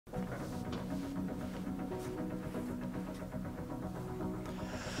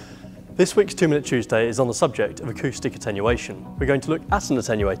This week's 2-Minute Tuesday is on the subject of acoustic attenuation. We're going to look at an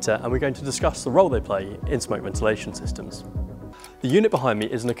attenuator and we're going to discuss the role they play in smoke ventilation systems. The unit behind me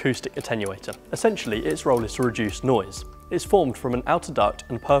is an acoustic attenuator. Essentially, its role is to reduce noise. It's formed from an outer duct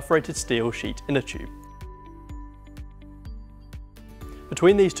and perforated steel sheet inner tube.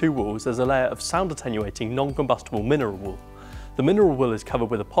 Between these two walls there's a layer of sound attenuating non-combustible mineral wool. The mineral wool is covered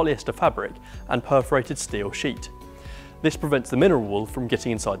with a polyester fabric and perforated steel sheet. This prevents the mineral wool from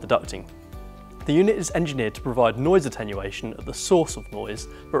getting inside the ducting. The unit is engineered to provide noise attenuation at the source of noise,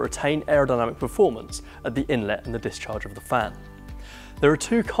 but retain aerodynamic performance at the inlet and the discharge of the fan. There are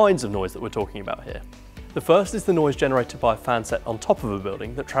two kinds of noise that we're talking about here. The first is the noise generated by a fan set on top of a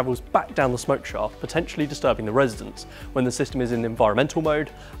building that travels back down the smoke shaft, potentially disturbing the residents when the system is in environmental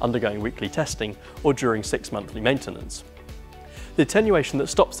mode, undergoing weekly testing, or during 6 monthly maintenance. The attenuation that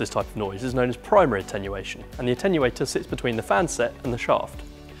stops this type of noise is known as primary attenuation, and the attenuator sits between the fan set and the shaft.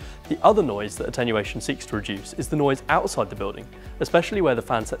 The other noise that attenuation seeks to reduce is the noise outside the building, especially where the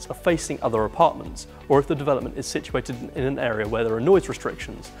fan sets are facing other apartments, or if the development is situated in an area where there are noise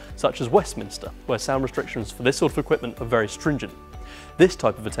restrictions, such as Westminster, where sound restrictions for this sort of equipment are very stringent. This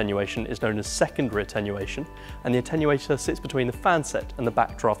type of attenuation is known as secondary attenuation, and the attenuator sits between the fan set and the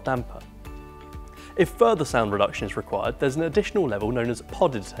backdraft damper. If further sound reduction is required, there's an additional level known as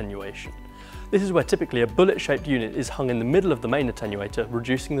podded attenuation. This is where typically a bullet-shaped unit is hung in the middle of the main attenuator,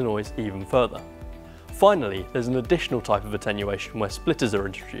 reducing the noise even further. Finally, there's an additional type of attenuation where splitters are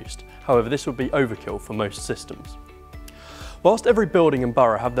introduced. However, this would be overkill for most systems. Whilst every building and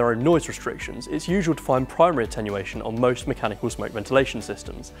borough have their own noise restrictions, it's usual to find primary attenuation on most mechanical smoke ventilation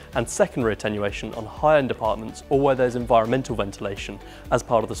systems, and secondary attenuation on high-end apartments or where there's environmental ventilation as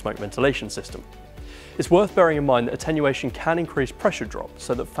part of the smoke ventilation system. It's worth bearing in mind that attenuation can increase pressure drop,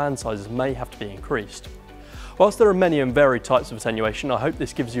 so that fan sizes may have to be increased. Whilst there are many and varied types of attenuation, I hope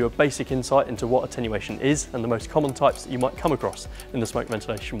this gives you a basic insight into what attenuation is and the most common types that you might come across in the smoke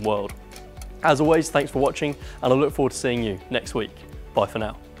ventilation world. As always, thanks for watching, and I look forward to seeing you next week. Bye for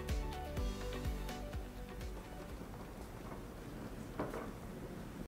now.